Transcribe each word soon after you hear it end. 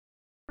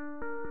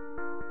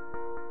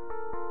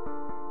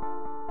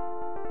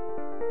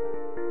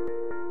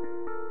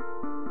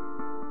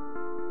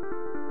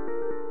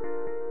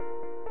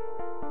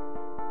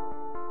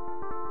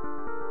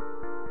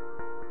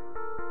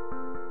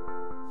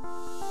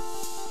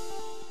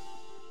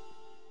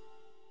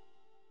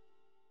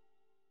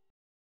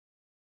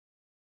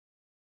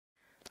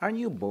Aren't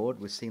you bored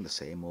with seeing the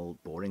same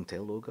old boring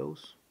tail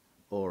logos?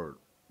 Or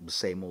the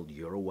same old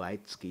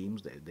Euro-white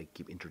schemes that they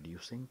keep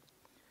introducing?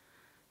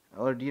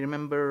 Or do you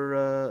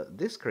remember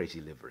this crazy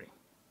livery?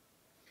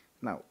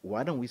 Now,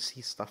 why don't we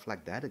see stuff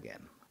like that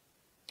again?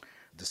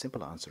 The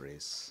simple answer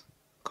is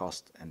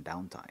cost and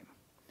downtime.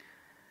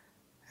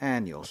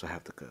 And you also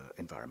have the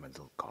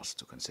environmental cost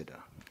to consider.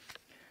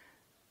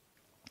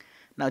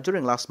 Now,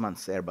 during last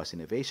month's Airbus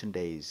Innovation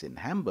Days in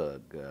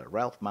Hamburg,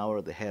 Ralph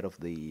Maurer, the head of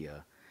the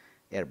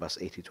Airbus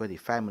A320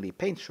 family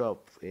paint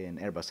shop in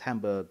Airbus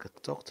Hamburg,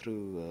 talked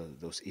through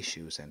those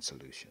issues and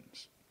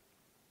solutions.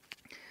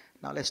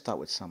 Now, let's start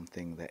with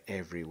something that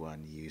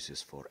everyone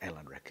uses for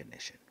airline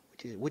recognition,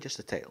 which is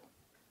the tail.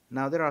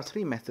 Now, there are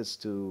three methods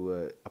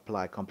to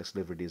apply complex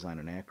livery design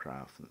on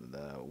aircraft.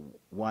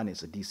 One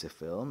is adhesive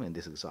film. In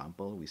this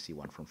example, we see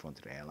one from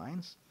Frontier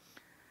Airlines.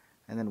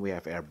 And then we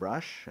have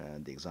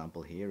Airbrush. The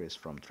example here is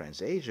from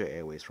TransAsia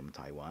Airways from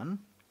Taiwan.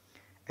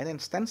 And then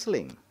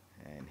stenciling.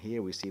 And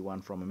here we see one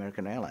from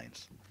American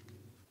Airlines.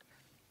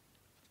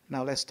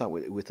 Now let's start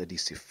with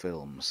adhesive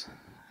films,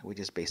 which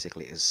is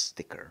basically a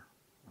sticker,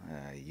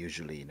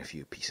 usually in a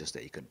few pieces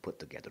that you can put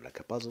together like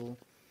a puzzle,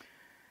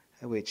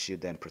 which you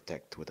then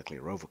protect with a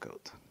clear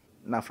overcoat.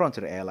 Now,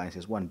 Frontier Airlines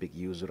is one big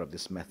user of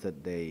this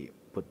method. They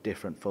put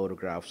different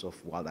photographs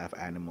of wildlife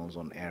animals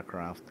on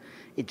aircraft.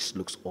 It just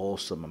looks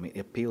awesome. I mean,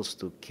 it appeals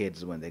to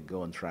kids when they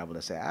go and travel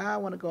and say, I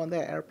want to go on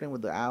that airplane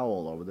with the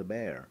owl or with the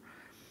bear.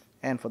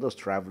 And for those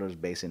travelers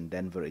based in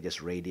Denver, it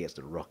just radiates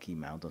the Rocky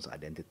Mountains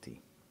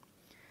identity.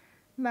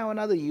 Now,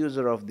 another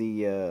user of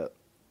the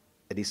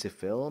adhesive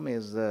film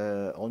is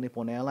All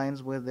Nippon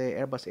Airlines with the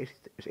Airbus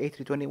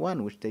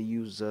A321, which they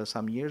used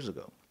some years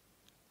ago.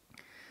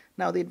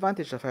 Now, the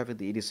advantage of having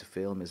the adhesive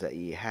film is that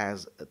it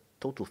has a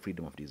total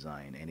freedom of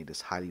design and it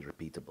is highly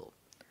repeatable.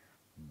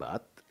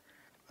 But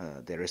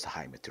there is a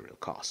high material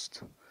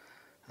cost.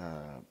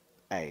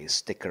 A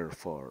sticker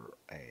for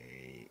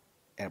a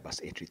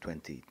Airbus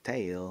A320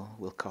 tail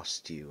will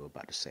cost you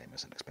about the same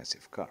as an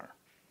expensive car.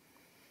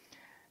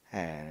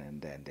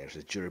 And then there's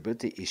a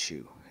durability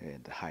issue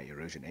in the high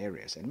erosion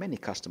areas, and many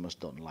customers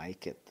don't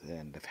like it,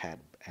 and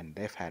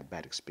they've had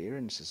bad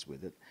experiences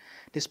with it,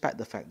 despite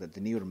the fact that the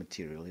newer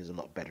material is a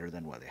lot better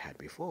than what they had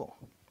before.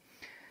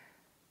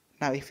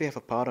 Now, if you have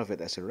a part of it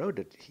that's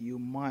eroded, you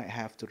might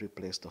have to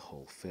replace the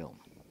whole film.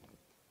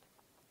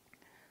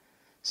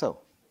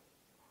 So,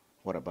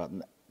 what about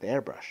the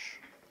airbrush?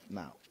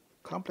 Now,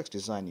 complex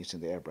design using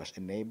the airbrush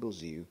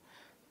enables you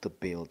to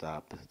build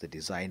up the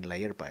design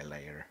layer by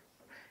layer,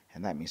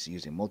 and that means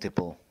using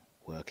multiple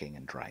working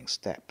and drying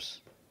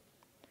steps.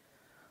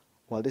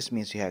 While this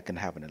means you can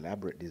have an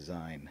elaborate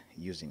design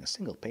using a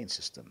single paint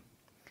system,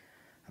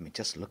 I mean,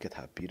 just look at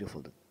how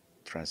beautiful the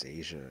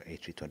TransAsia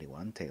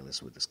A321 tail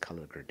is with this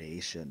color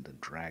gradation, the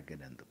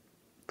dragon, and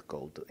the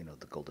gold,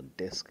 the golden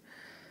disc.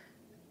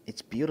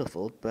 It's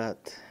beautiful,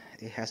 but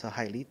it has a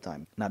high lead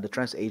time. Now, the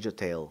TransAsia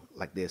tail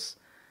like this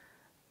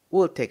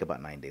will take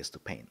about 9 days to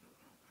paint.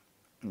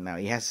 Now,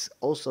 it has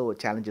also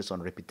challenges on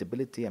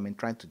repeatability. I mean,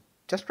 trying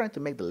to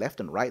make the left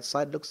and right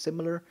side look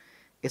similar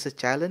is a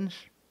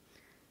challenge.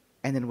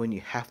 And then when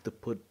you have to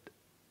put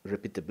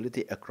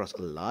repeatability across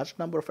a large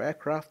number of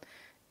aircraft,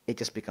 it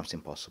just becomes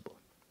impossible.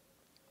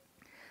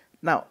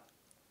 Now,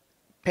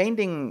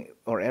 painting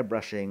or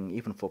airbrushing,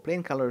 even for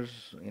plain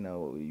colors,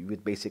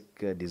 with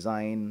basic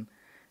design,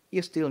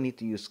 you still need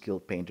to use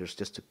skilled painters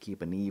just to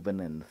keep an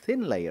even and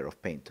thin layer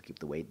of paint to keep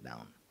the weight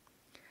down.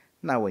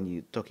 Now, when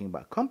you're talking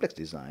about complex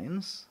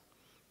designs,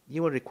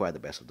 you will require the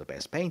best of the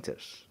best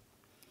painters.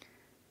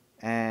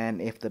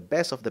 And if the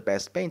best of the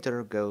best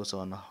painter goes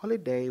on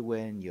holiday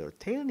when your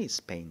tail needs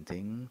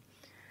painting,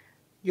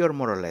 you're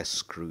more or less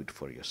screwed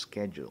for your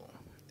schedule.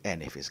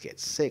 And if it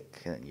gets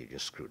sick, then you're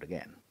just screwed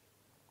again.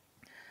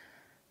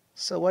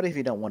 So what if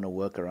you don't want to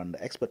work around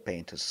the expert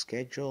painter's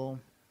schedule,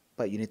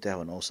 but you need to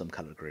have an awesome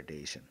color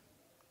gradation?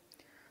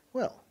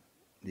 Well,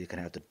 you can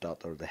have the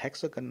dot or the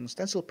Hexagon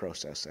Stencil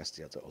process as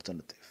the other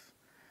alternative.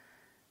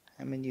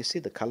 I mean, you see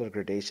the color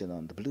gradation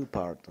on the blue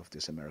part of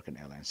this American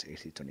Airlines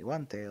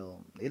A321 tail.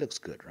 It looks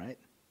good, right?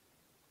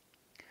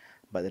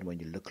 But then when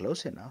you look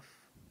close enough,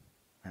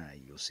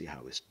 you'll see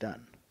how it's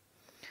done.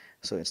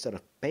 So instead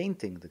of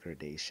painting the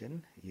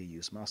gradation, you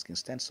use masking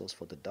stencils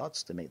for the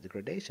dots to make the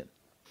gradation.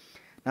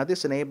 Now,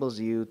 this enables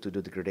you to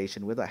do the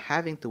gradation without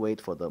having to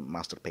wait for the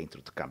master painter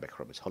to come back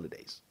from his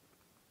holidays.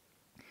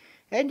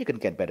 And you can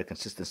get better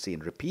consistency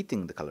in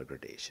repeating the color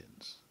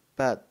gradations.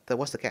 But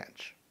what's the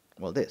catch?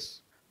 Well,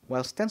 this.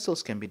 While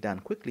stencils can be done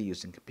quickly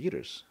using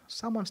computers,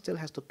 someone still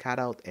has to cut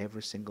out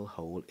every single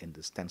hole in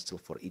the stencil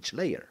for each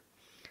layer.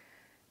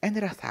 And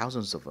there are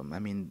thousands of them. I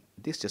mean,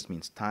 this just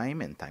means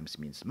time, and time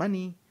means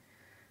money.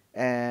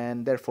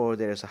 And therefore,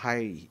 there is a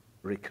high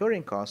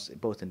recurring costs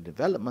both in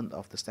development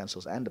of the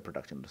stencils and the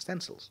production of the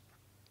stencils.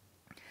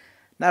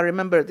 Now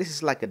remember, this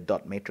is like a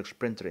dot matrix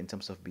printer in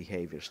terms of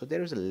behavior, so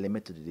there is a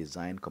limit to the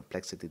design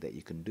complexity that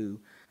you can do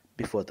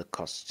before the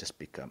costs just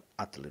become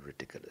utterly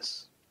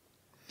ridiculous.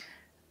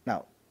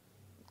 Now,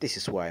 this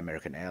is why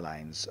American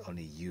Airlines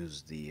only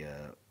use the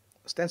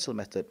stencil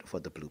method for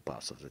the blue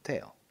parts of the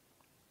tail.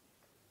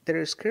 There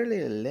is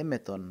clearly a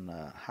limit on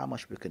how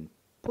much we can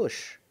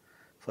push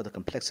for the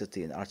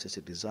complexity in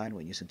artistic design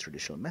when using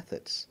traditional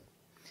methods.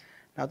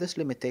 Now, this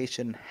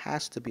limitation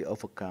has to be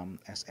overcome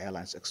as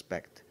airlines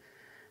expect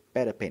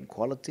better paint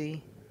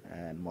quality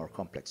and more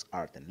complex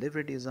art and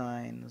livery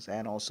designs,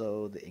 and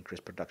also the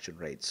increased production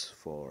rates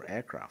for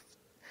aircraft,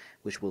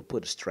 which will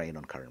put a strain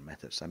on current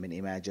methods. I mean,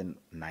 imagine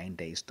 9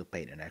 days to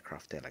paint an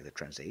aircraft tail like the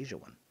TransAsia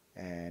one.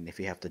 And if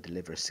you have to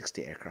deliver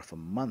 60 aircraft a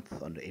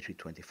month on the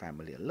A320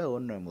 family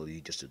alone, normally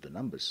you just do the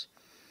numbers.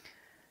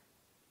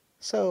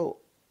 So,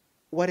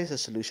 what is the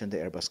solution the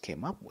Airbus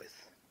came up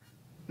with?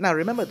 Now,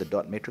 remember the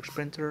dot matrix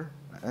printer?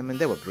 I mean,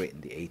 they were great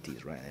in the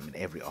 80s, right? I mean,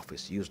 every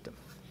office used them.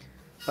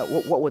 But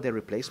what were they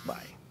replaced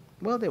by?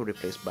 Well, they were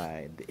replaced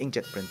by the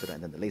inkjet printer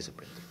and then the laser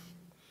printer.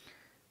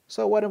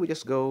 So why don't we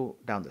just go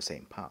down the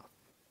same path?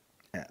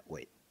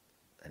 Wait,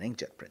 an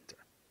inkjet printer?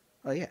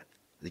 Oh yeah,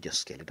 they just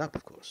scale it up,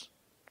 of course.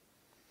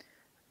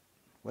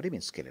 What do you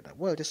mean scale it up?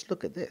 Well, just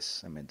look at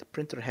this. I mean, the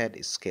printer head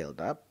is scaled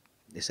up.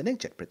 It's an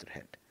inkjet printer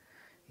head.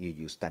 You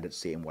use standard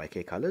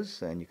CMYK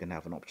colors, and you can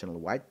have an optional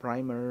white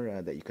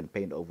primer that you can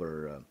paint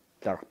over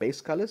dark base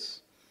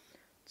colors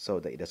so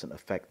that it doesn't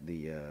affect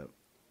the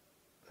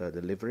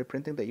livery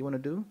printing that you want to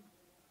do.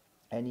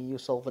 And you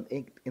use solvent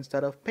ink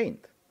instead of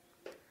paint.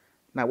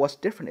 Now, what's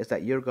different is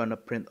that you're going to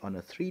print on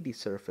a 3D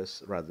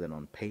surface rather than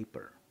on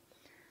paper.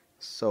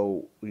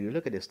 So when you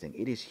look at this thing,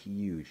 it is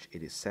huge.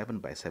 It is 7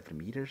 by 7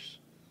 meters.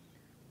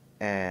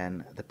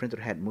 And the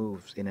printer head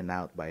moves in and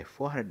out by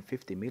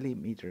 450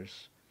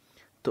 millimeters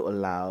to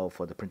allow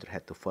for the printer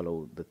head to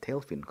follow the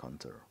tail fin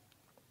contour.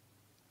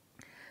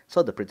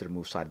 So the printer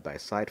moves side by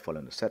side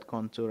following the set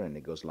contour, and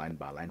it goes line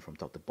by line from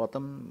top to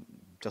bottom,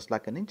 just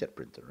like an inkjet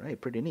printer, right?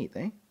 Pretty neat,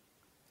 eh?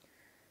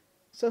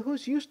 So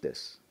who's used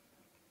this?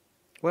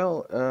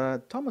 Well,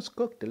 Thomas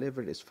Cook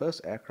delivered his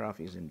first aircraft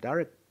using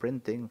direct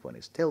printing for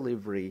his tail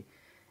livery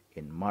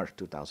in March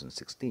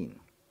 2016.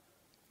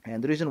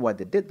 And the reason why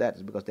they did that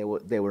is because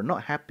they were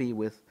not happy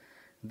with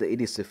the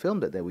adhesive film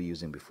that they were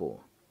using before.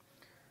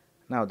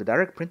 Now, the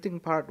direct printing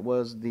part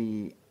was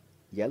the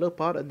yellow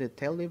part of the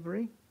tail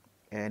livery,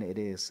 and it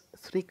is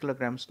 3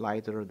 kilograms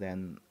lighter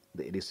than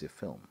the adhesive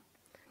film.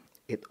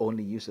 It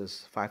only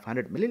uses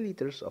 500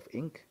 milliliters of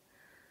ink,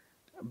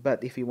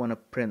 but if you want to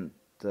print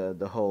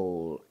the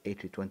whole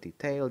A320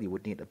 tail, you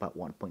would need about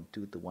 1.2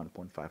 to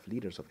 1.5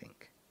 liters of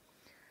ink.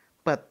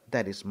 But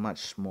that is much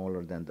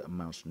smaller than the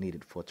amounts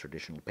needed for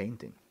traditional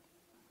painting.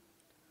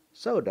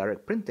 So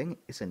direct printing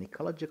is an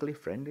ecologically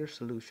friendlier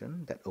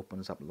solution that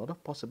opens up a lot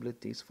of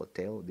possibilities for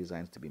tail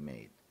designs to be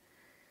made.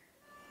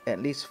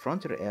 At least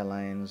Frontier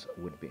Airlines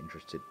would be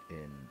interested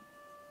in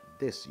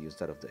this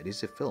instead of the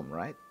adhesive film,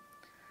 right?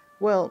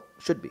 Well,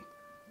 should be.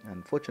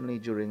 Unfortunately,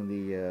 during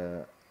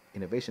the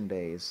Innovation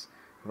Days,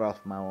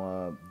 Ralph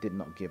Mauer did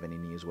not give any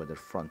news whether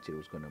Frontier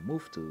was going to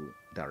move to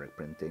direct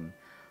printing,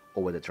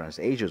 or whether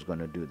TransAsia is going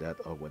to do that,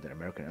 or whether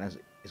American Airlines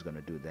is going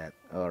to do that,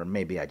 or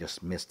maybe I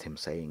just missed him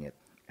saying it.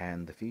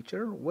 And the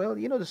future? Well,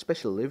 you know, the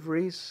special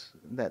liveries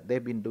that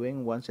they've been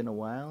doing once in a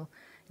while,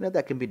 you know,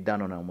 that can be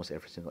done on almost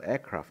every single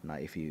aircraft now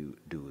if you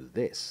do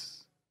this.